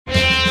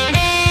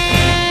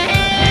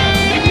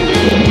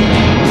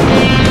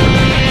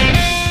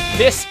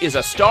This is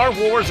a Star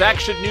Wars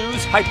Action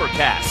News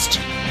Hypercast.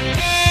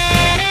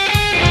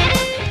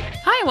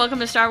 Hi, welcome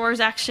to Star Wars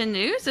Action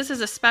News. This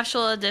is a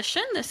special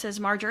edition. This is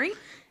Marjorie.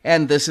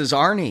 And this is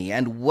Arnie,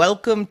 and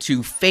welcome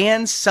to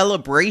Fan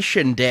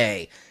Celebration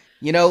Day.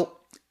 You know,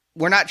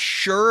 we're not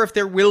sure if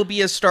there will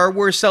be a Star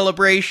Wars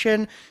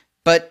celebration,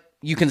 but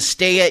you can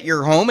stay at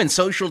your home and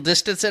social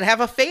distance and have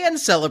a fan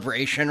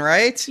celebration,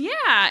 right? Yeah,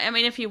 I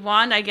mean, if you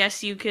want, I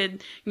guess you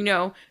could,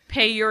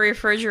 pay your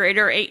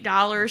refrigerator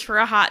 $8 for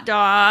a hot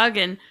dog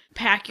and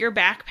pack your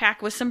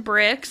backpack with some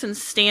bricks and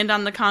stand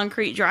on the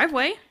concrete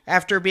driveway.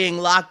 After being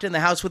locked in the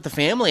house with the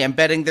family, I'm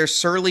betting they're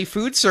surly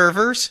food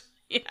servers.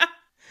 Yeah.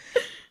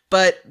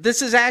 But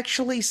this is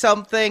actually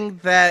something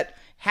that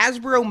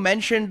Hasbro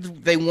mentioned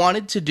they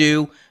wanted to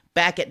do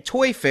back at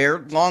Toy Fair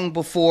long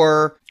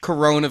before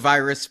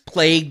coronavirus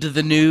plagued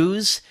the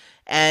news,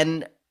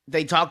 and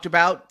they talked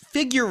about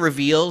figure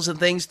reveals and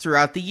things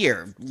throughout the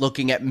year,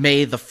 looking at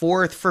May the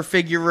 4th for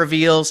figure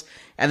reveals,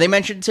 and they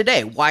mentioned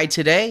today. Why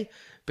today?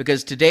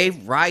 Because today,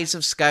 Rise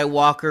of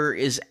Skywalker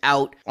is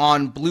out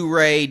on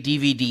Blu-ray,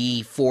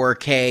 DVD,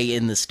 4K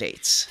in the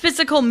States.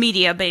 Physical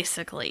media,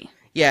 basically.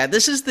 Yeah,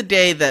 this is the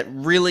day that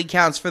really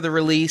counts for the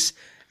release.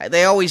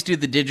 They always do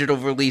the digital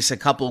release a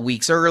couple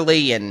weeks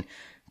early, and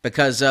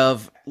because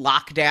of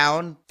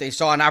lockdown, they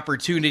saw an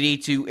opportunity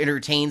to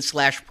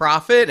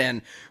entertain/profit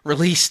and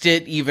released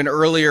it even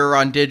earlier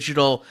on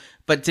digital.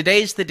 But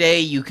today's the day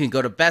you can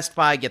go to Best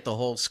Buy, get the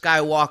whole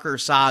Skywalker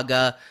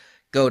saga,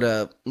 go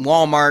to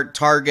Walmart,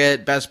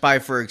 Target, Best Buy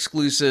for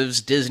exclusives,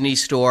 Disney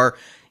Store.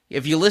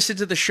 If you listen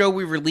to the show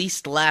we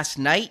released last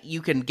night,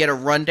 you can get a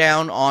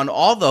rundown on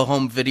all the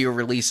home video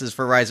releases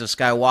for Rise of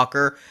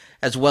Skywalker,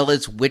 as well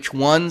as which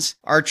ones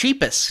are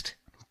cheapest.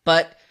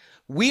 But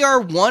we are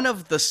one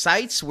of the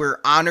sites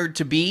we're honored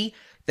to be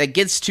that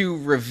gets to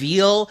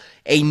reveal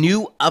a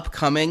new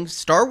upcoming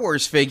Star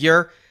Wars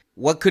figure.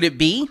 What could it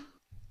be?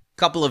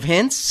 Couple of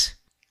hints.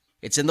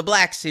 It's in the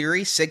Black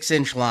Series,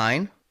 6-inch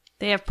line.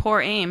 They have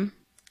poor aim.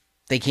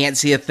 They can't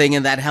see a thing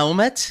in that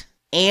helmet.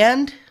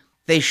 And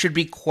they should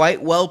be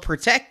quite well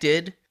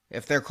protected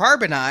if they're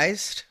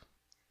carbonized.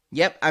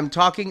 Yep, I'm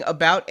talking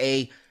about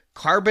a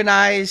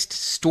carbonized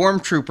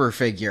Stormtrooper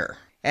figure.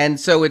 And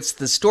so it's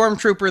the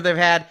Stormtrooper they've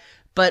had,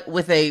 but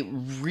with a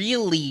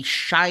really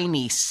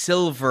shiny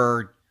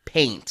silver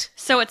paint.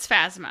 So it's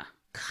Phasma.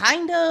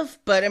 Kind of,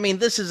 but I mean,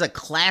 this is a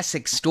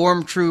classic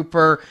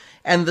Stormtrooper,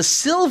 and the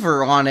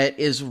silver on it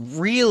is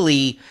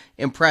really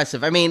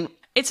impressive. I mean,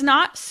 it's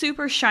not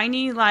super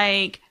shiny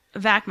like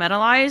Vac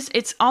Metalized.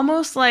 It's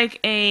almost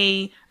like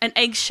an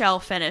eggshell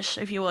finish,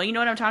 if you will. You know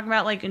what I'm talking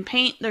about? Like in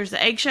paint, there's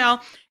the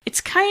eggshell. It's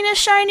kind of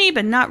shiny,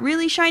 but not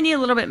really shiny, a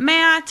little bit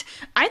matte.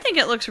 I think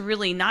it looks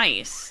really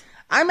nice.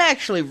 I'm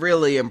actually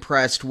really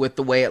impressed with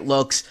the way it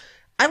looks.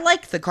 I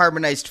like the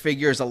carbonized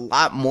figures a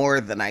lot more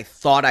than I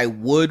thought I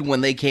would when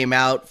they came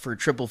out for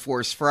Triple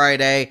Force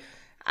Friday.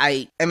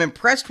 I am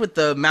impressed with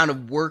the amount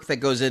of work that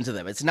goes into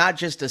them. It's not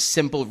just a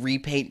simple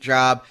repaint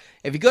job.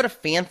 If you go to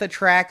Fantha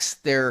Tracks,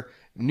 their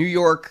New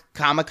York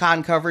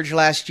Comic-Con coverage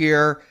last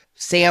year,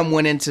 Sam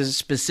went into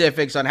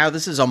specifics on how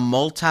this is a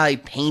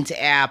multi-paint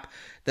app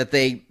that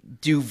they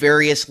do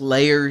various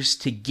layers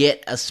to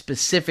get a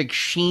specific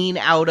sheen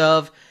out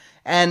of.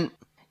 And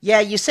yeah,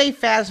 you say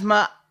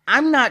Phasma.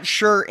 I'm not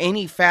sure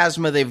any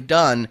Phasma they've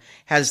done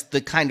has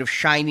the kind of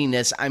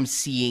shininess I'm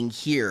seeing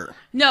here.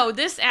 No,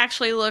 this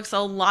actually looks a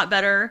lot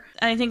better.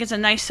 I think it's a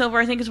nice silver.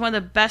 I think it's one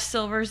of the best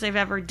silvers they've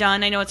ever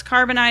done. I know it's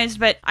carbonized,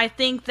 but I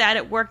think that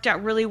it worked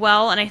out really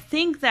well. And I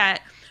think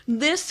that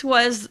this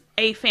was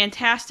a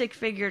fantastic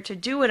figure to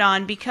do it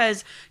on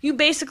because you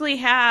basically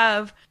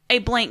have a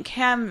blank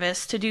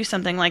canvas to do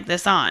something like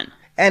this on.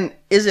 And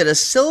is it a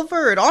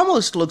silver? It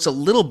almost looks a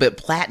little bit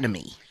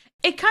platinum-y.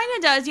 It kind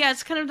of does, yeah.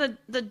 It's kind of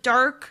the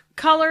dark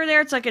color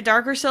there. It's like a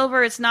darker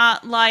silver. It's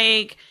not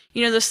like,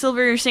 the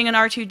silver you're seeing in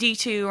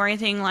R2-D2 or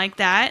anything like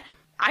that.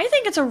 I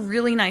think it's a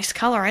really nice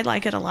color. I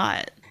like it a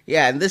lot.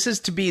 Yeah, and this is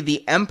to be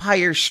the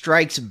Empire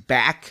Strikes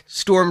Back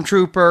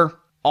Stormtrooper.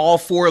 All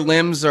 4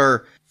 limbs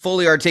are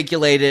fully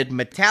articulated,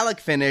 metallic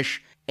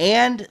finish,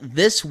 and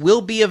this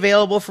will be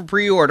available for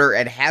pre-order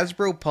at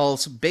Hasbro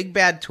Pulse, Big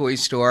Bad Toy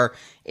Store,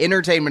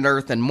 Entertainment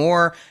Earth, and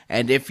more.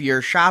 And if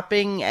you're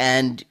shopping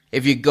and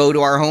if you go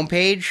to our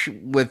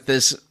homepage with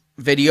this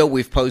video,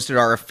 we've posted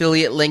our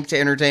affiliate link to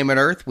Entertainment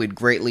Earth. We'd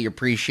greatly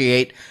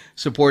appreciate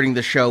supporting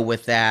the show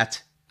with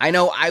that. I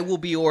know I will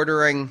be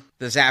ordering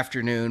this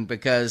afternoon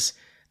because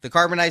the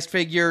carbonized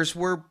figures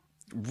were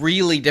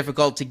really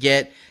difficult to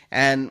get,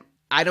 and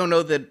I don't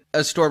know that a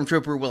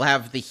Stormtrooper will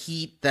have the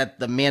heat that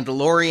the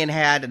Mandalorian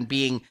had, and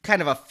being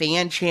kind of a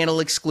fan channel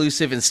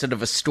exclusive instead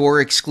of a store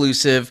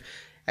exclusive.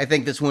 I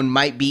think this one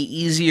might be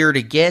easier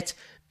to get,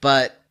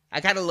 but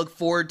I kind of look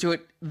forward to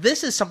it.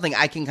 This is something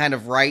I can kind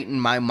of write in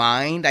my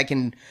mind. I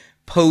can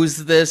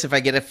pose this if I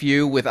get a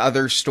few with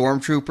other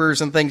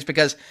Stormtroopers and things,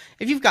 because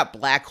if you've got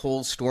black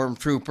hole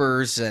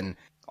Stormtroopers and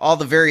all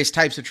the various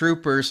types of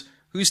troopers,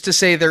 who's to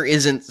say there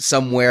isn't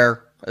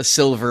somewhere a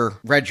silver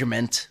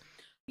regiment?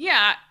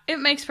 Yeah, it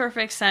makes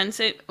perfect sense.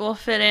 It will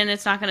fit in.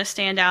 It's not going to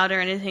stand out or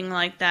anything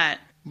like that.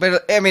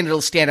 But, I mean,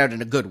 it'll stand out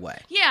in a good way.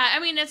 Yeah, I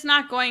mean, it's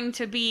not going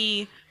to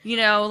be,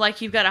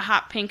 like you've got a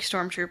hot pink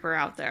Stormtrooper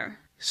out there.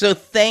 So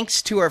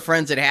thanks to our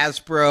friends at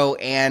Hasbro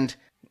and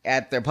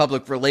at their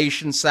public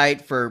relations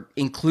site for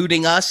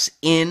including us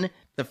in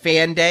the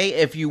Fan Day.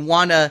 If you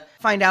want to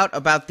find out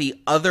about the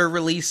other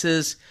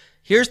releases,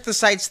 here's the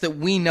sites that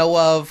we know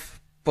of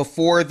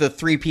before the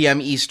 3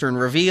 p.m. Eastern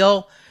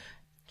reveal.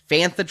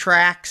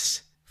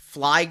 Fanthatrax,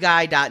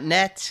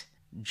 Flyguy.net,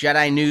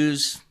 Jedi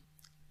News,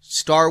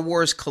 Star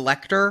Wars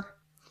Collector,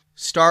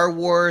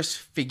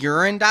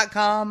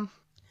 StarWarsFigurin.com,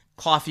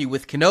 Coffee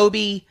with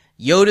Kenobi,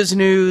 Yoda's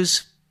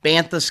News,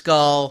 Bantha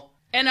Skull.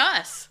 And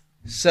us.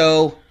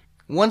 So,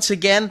 once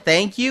again,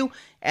 thank you.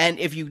 And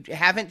if you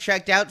haven't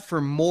checked out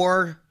for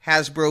more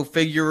Hasbro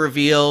figure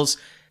reveals,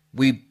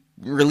 we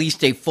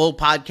released a full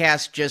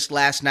podcast just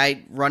last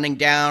night running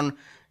down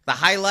the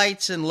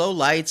highlights and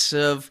lowlights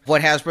of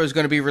what Hasbro is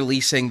going to be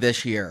releasing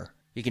this year.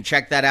 You can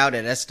check that out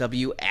at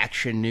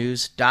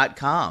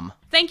swactionnews.com.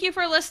 Thank you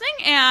for listening,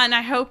 and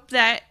I hope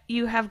that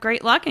you have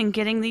great luck in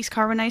getting these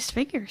carbonized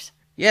figures.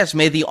 Yes,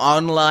 may the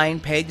online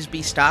pegs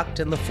be stocked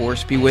and the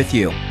Force be with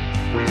you.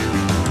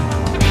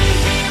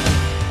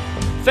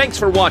 Thanks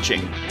for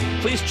watching.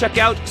 Please check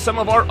out some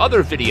of our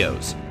other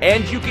videos,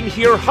 and you can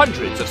hear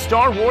hundreds of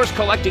Star Wars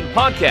collecting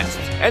podcasts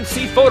and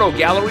see photo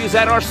galleries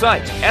at our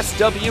site,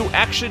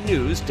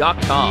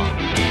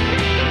 swactionnews.com.